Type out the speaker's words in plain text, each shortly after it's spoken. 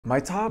My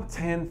top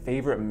 10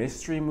 favorite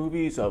mystery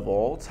movies of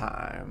all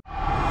time.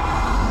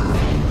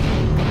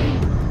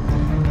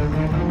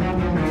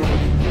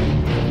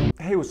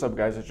 Hey, what's up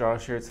guys, it's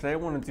Josh here. Today I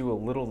want to do a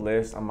little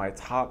list on my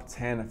top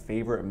 10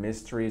 favorite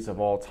mysteries of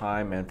all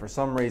time, and for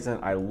some reason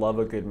I love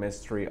a good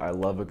mystery, I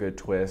love a good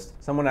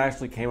twist. Someone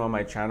actually came on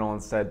my channel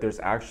and said there's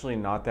actually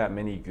not that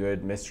many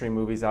good mystery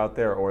movies out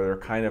there, or they're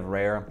kind of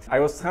rare. I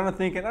was kind of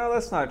thinking, oh,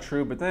 that's not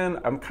true, but then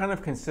I'm kind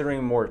of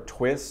considering more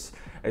twists.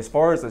 As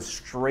far as a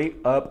straight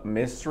up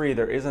mystery,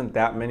 there isn't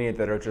that many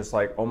that are just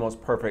like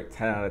almost perfect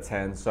 10 out of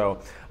 10. So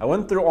I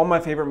went through all my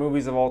favorite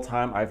movies of all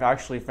time. I've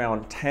actually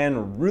found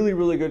 10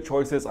 really good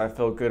choices. I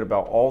feel good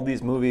about all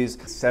these movies.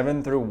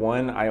 7 through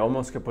 1, I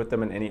almost could put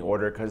them in any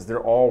order because they're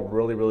all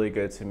really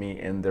good to me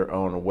in their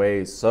own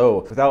ways.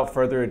 So without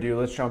further ado,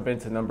 let's jump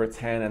into number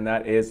 10, and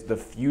that is The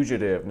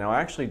Fugitive. Now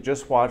I actually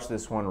just watched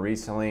this one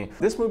recently.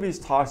 This movie's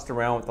tossed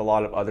around with a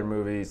lot of other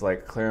movies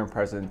like Clear and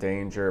Present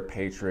Danger,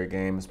 Patriot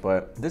Games,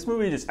 but this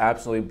movie just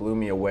absolutely blew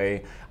me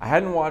away. I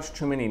hadn't watched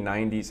too many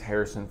 90s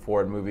Harrison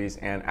Ford movies,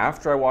 and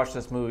after I watched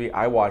this movie,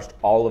 I watched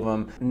all of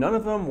them. None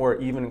of them were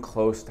even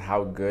close to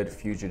how good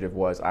Fugitive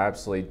was. I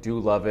absolutely do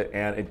love it,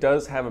 and it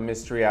does have a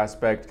mystery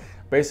aspect.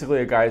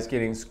 Basically, a guy's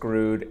getting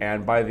screwed,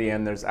 and by the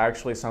end, there's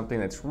actually something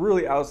that's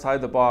really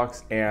outside the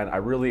box, and I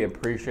really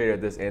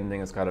appreciated this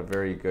ending. It's got a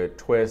very good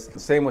twist.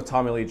 Same with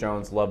Tommy Lee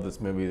Jones. Love this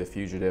movie, The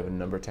Fugitive, and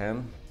number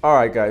 10. All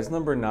right, guys,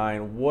 number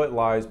 9, What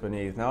Lies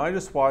Beneath. Now, I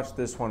just watched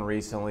this one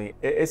recently.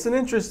 It's an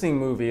interesting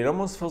movie. It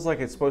almost feels like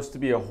it's supposed to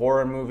be a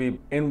horror movie.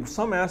 In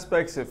some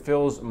aspects, it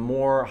feels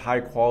more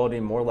high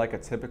quality, more like a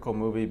typical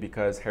movie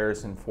because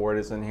Harrison Ford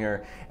is in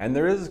here, and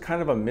there is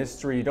kind of a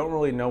mystery. You don't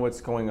really know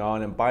what's going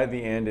on, and by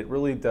the end, it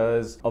really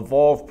does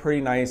evolve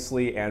pretty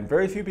nicely, and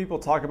very few people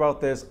talk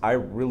about this. I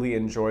really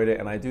enjoyed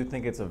it, and I do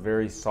think it's a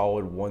very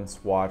solid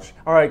once watch.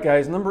 All right,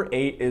 guys, number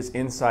 8 is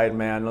Inside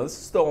Man. Now,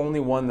 this is the only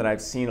one that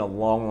I've seen a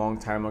long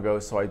time ago,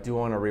 so I do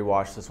want to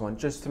rewatch this one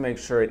just to make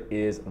sure it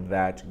is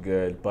that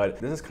good. But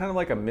this is kind of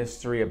like a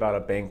mystery about a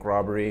bank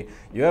robbery.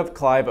 You have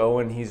Clive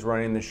Owen, he's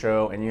running the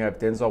show, and you have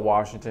Denzel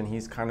Washington,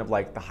 he's kind of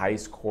like the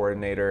heist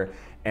coordinator.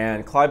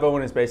 And Clive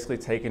Owen is basically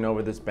taking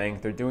over this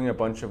bank. They're doing a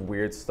bunch of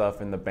weird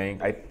stuff in the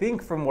bank. I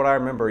think from what I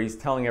remember, he's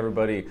telling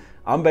everybody,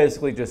 I'm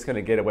basically just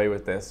gonna get away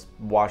with this,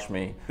 watch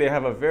me. They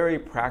have a very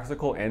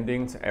practical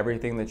ending to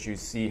everything that you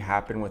see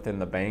happen within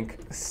the bank.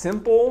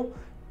 Simple,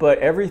 but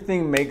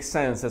everything makes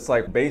sense. It's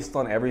like, based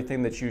on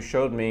everything that you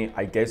showed me,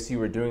 I guess you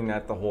were doing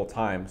that the whole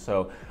time.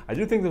 So I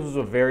do think this was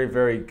a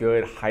very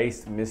good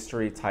heist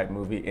mystery type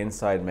movie,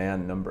 Inside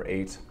Man, number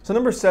 8. So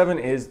number 7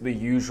 is The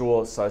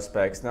Usual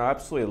Suspects. Now I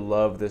absolutely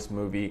love this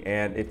movie,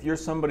 and if you're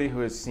somebody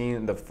who has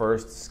seen the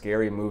first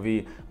Scary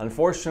Movie,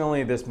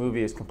 unfortunately this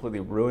movie is completely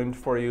ruined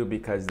for you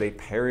because they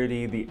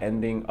parody the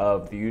ending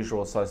of The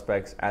Usual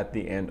Suspects at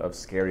the end of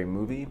Scary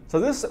Movie. So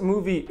this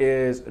movie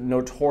is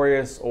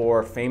notorious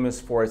or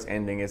famous for its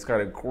ending. It's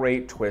got a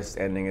great twist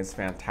ending. It's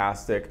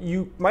fantastic.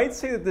 You might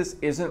say that this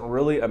isn't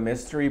really a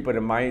mystery, but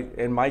in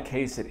my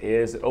case it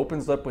is. It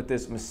opens up with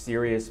this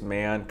mysterious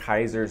man,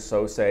 Kaiser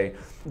Sose.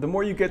 The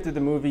more you get through the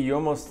movie, you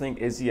almost think,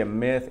 is he a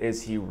myth?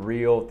 Is he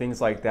real?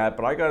 Things like that.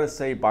 But I gotta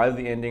say, by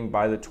the ending,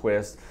 by the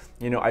twist,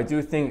 you know, I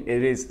do think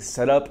it is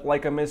set up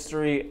like a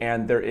mystery,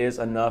 and there is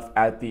enough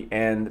at the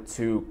end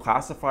to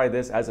classify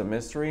this as a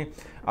mystery.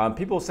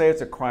 People say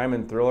it's a crime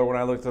and thriller when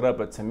I looked it up,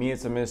 but to me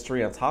it's a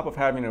mystery on top of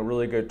having a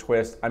really good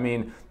twist. I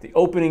mean, the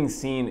opening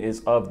scene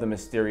is of the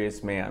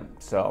mysterious man.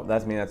 So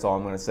that's all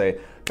I'm gonna say.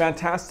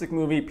 Fantastic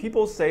movie.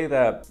 People say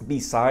that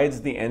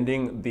besides the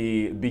ending,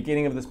 the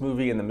beginning of this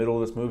movie and the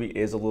middle of this movie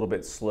is a little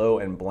bit slow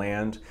and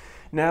bland.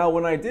 Now,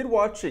 when I did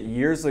watch it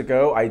years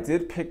ago, I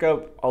did pick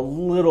up a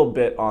little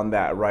bit on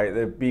that, right?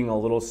 It being a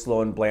little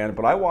slow and bland,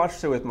 but I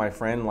watched it with my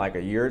friend like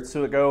a year or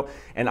two ago,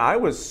 and I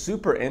was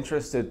super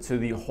interested to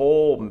the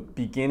whole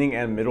beginning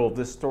and middle of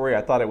this story.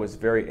 I thought it was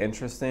very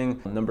interesting.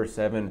 Number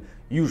 7,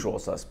 Usual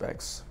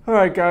Suspects. All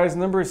right, guys,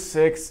 number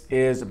 6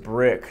 is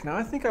Brick. Now,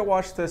 I think I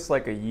watched this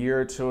like a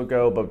year or two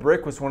ago, but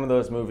Brick was one of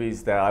those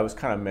movies that I was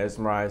kind of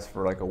mesmerized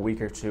for like a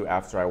week or two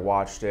after I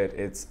watched it.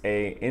 It's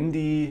a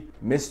indie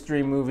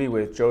mystery movie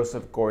with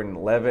Joseph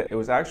Gordon-Levitt. It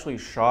was actually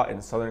shot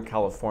in Southern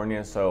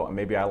California, so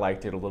maybe I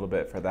liked it a little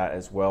bit for that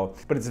as well.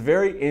 But it's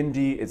very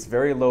indie, it's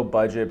very low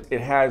budget.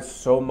 It has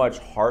so much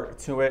heart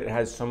to it. It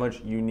has so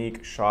much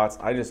unique shots.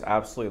 I just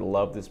absolutely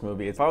love this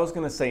movie. If I was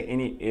gonna say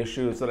any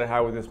issues that I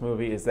have with this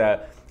movie, is that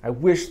I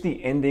wish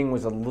the ending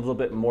was a little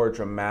bit more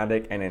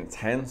dramatic and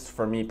intense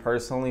for me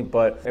personally,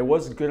 but it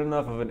was good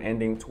enough of an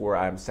ending to where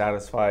I'm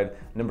satisfied.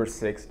 Number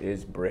 6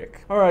 is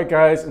Brick. All right,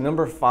 guys,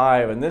 number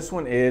 5, and this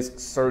one is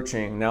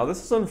Searching. Now,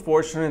 this is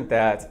unfortunate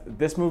that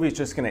this movie is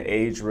just gonna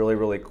age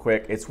really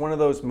quick. It's one of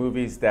those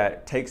movies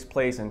that takes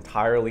place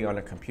entirely on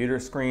a computer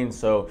screen,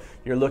 so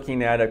you're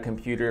looking at a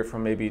computer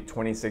from maybe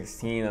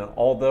 2016, and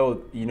although,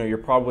 you know, you're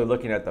probably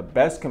looking at the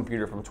best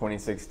computer from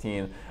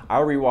 2016, I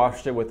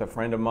rewatched it with a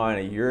friend of mine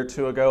a year or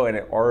two ago, and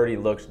it already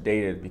looked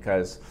dated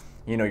because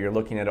you know, you're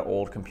looking at an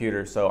old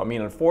computer. So, I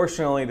mean,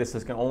 unfortunately, this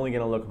is only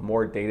gonna look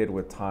more dated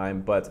with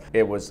time, but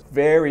it was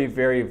very,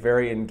 very,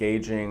 very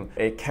engaging.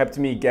 It kept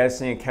me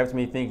guessing, it kept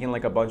me thinking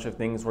like a bunch of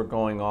things were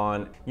going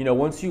on. You know,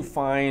 once you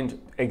find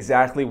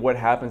exactly what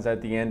happens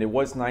at the end, it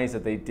was nice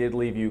that they did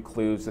leave you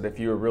clues that if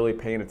you were really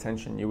paying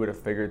attention, you would have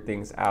figured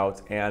things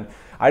out. And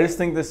I just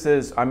think this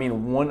is, I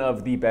mean, one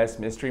of the best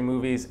mystery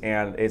movies,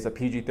 and it's a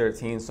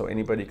PG-13, so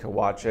anybody could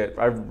watch it.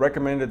 I've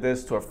recommended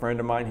this to a friend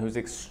of mine who's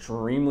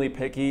extremely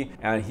picky,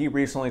 and he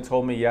recently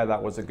told me, yeah,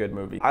 that was a good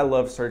movie. I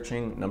love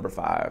Searching. Number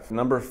 5.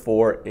 Number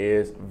 4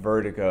 is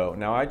Vertigo.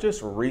 Now, I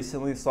just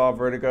recently saw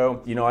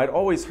Vertigo. You know, I'd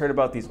always heard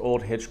about these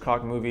old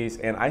Hitchcock movies,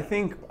 and I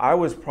think I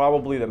was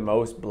probably the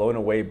most blown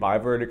away by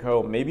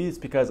Vertigo. Maybe it's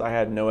because I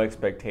had no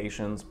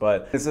expectations,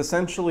 but it's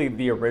essentially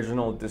the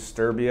original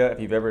Disturbia.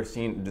 If you've ever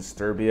seen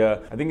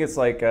Disturbia, I think it's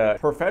like a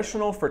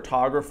professional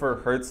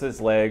photographer hurts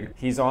his leg.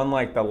 He's on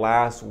like the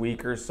last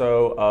week or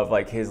so of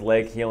like his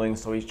leg healing,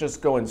 so he's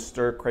just going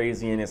stir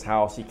crazy in his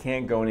house. He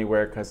can't go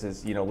anywhere because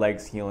his, you know,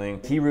 leg's healing.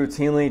 He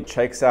routinely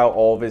checks out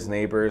all of his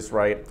neighbors,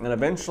 right? And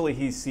eventually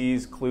he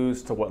sees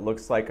clues to what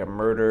looks like a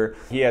murder.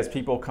 He has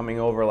people coming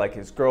over like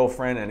his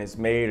girlfriend and his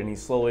maid, and he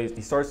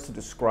starts to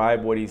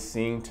describe what he's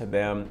seeing to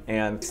them.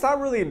 And it's not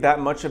really that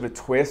much of a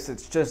twist.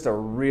 It's just a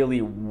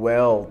really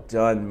well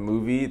done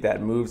movie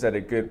that moves at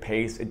a good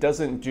pace. It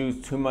doesn't do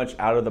too much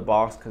out of the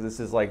box because this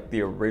is like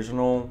the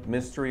original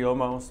mystery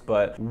almost,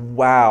 but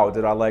wow,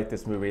 did I like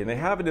this movie. And they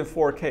have it in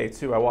 4K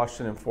too. I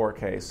watched it in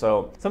 4K.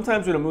 So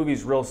sometimes when a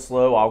movie's real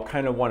slow, I'll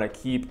kind of want to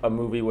keep a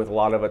movie with a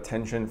lot of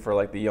attention for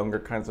like the younger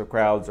kinds of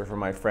crowds or for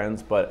my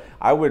friends, but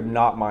I would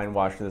not mind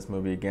watching this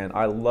movie again.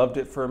 I loved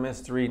it for a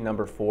mystery.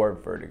 Number 4,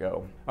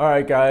 Vertigo. All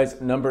right,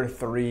 guys, number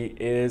 3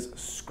 is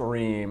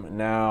Scream.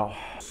 Now,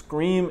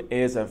 Scream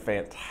is a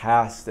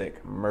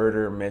fantastic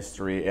murder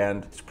mystery,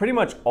 and it's pretty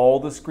much all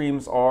the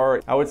Screams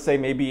are. I would say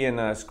maybe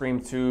in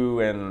Scream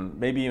 2 and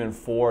maybe even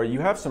 4, you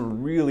have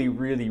some really,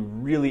 really,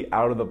 really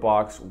out of the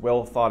box,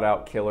 well thought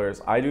out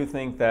killers. I do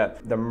think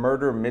that the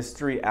murder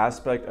mystery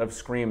aspect of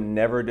Scream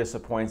never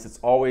disappoints. It's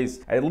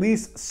always at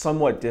least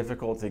somewhat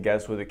difficult to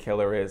guess who the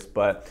killer is,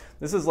 but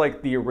this is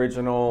like the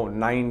original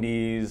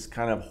 90s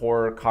kind of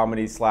horror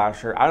comedy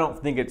slasher. I don't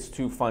think it's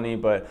too funny,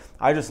 but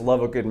I just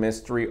love a good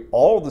mystery.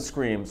 All the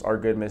Screams are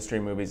good mystery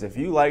movies. If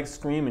you like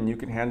Scream and you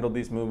can handle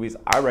these movies,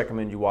 I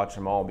recommend you watch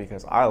them all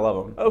because I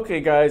love them.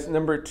 Okay, guys,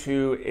 number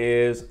 2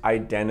 is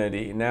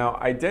Identity. Now,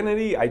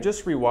 Identity, I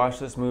just rewatched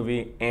this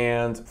movie,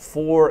 and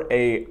for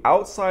a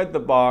outside the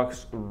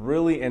box,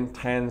 really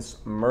intense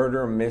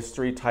murder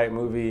mystery type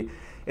movie,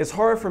 it's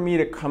hard for me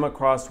to come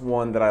across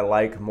one that I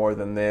like more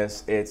than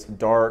this. It's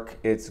dark,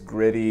 it's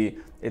gritty,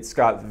 it's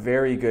got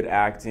very good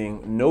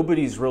acting.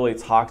 Nobody's really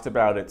talked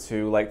about it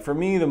too. Like for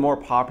me, the more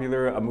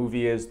popular a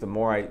movie is, the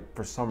more I,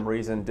 for some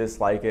reason,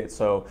 dislike it.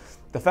 So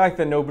the fact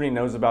that nobody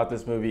knows about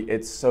this movie,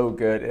 it's so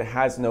good. It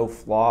has no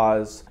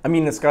flaws. I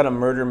mean, it's got a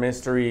murder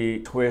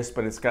mystery twist,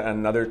 but it's got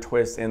another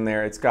twist in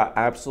there. It's got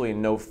absolutely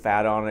no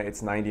fat on it.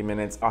 It's 90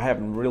 minutes. I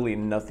have really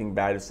nothing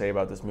bad to say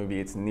about this movie.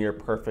 It's near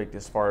perfect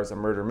as far as a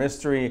murder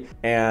mystery,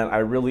 and I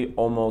really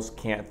almost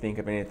can't think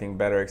of anything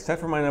better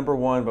except for my number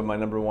 1, but my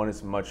number 1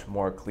 is much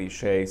more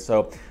cliche.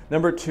 So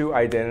number 2,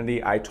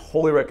 Identity. I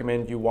totally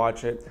recommend you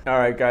watch it. All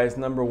right, guys,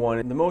 number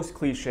 1, the most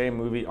cliche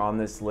movie on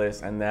this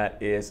list, and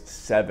that is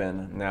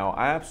Seven. Now,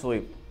 I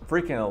absolutely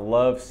freaking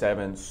love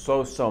Seven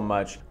so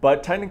much,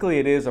 but technically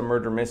it is a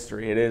murder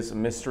mystery. It is a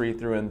mystery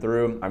through and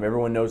through.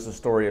 Everyone knows the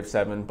story of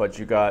Seven, but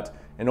you got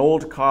an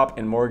old cop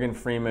and Morgan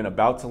Freeman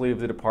about to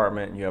leave the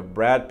department. You have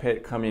Brad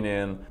Pitt coming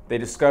in. They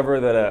discover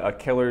that a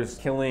killer's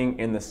killing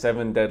in the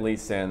 7 deadly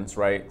sins,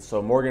 right?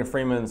 So Morgan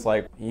Freeman's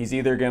like, he's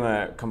either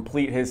gonna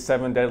complete his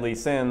 7 deadly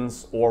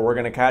sins or we're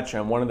gonna catch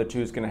him. One of the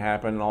two is gonna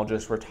happen, and I'll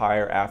just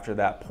retire after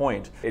that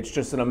point. It's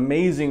just an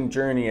amazing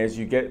journey as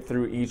you get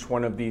through each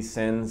one of these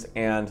sins,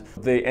 and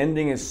the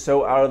ending is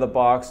so out of the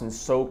box and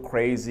so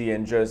crazy,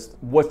 and just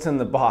what's in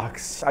the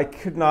box. I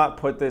could not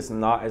put this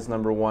not as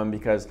number 1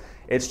 because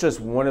it's just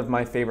one of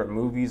my favorite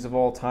movies of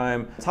all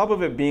time. On top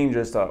of it being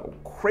just a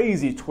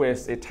crazy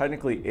twist, it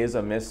technically is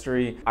a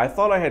mystery. I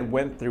thought I had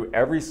went through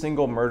every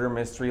single murder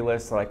mystery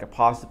list that I could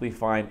possibly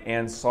find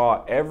and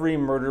saw every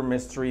murder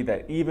mystery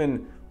that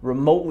even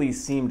remotely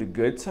seemed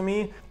good to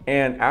me.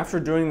 And after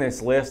doing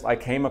this list, I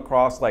came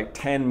across like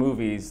 10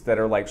 movies that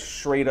are like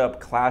straight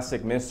up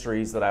classic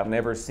mysteries that I've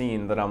never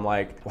seen, that I'm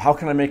like, well, how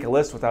can I make a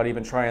list without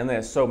even trying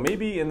this? So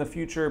maybe in the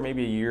future,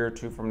 maybe a year or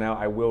 2 from now,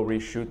 I will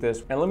reshoot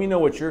this. And let me know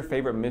what your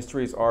favorite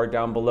mysteries are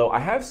down below. I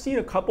have seen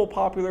a couple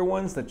popular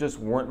ones that just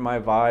weren't my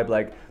vibe,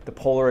 like The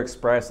Polar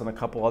Express, and a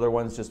couple other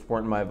ones just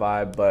weren't my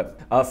vibe. But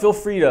feel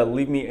free to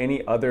leave me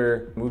any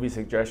other movie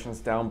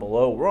suggestions down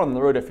below. We're on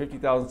the road to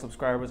 50,000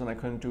 subscribers, and I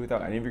couldn't do it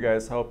without any of your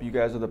guys' help. You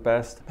guys are the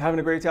best. Having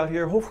a great day out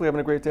here. Hopefully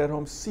having a great day at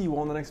home. See you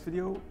all in the next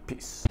video.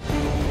 Peace.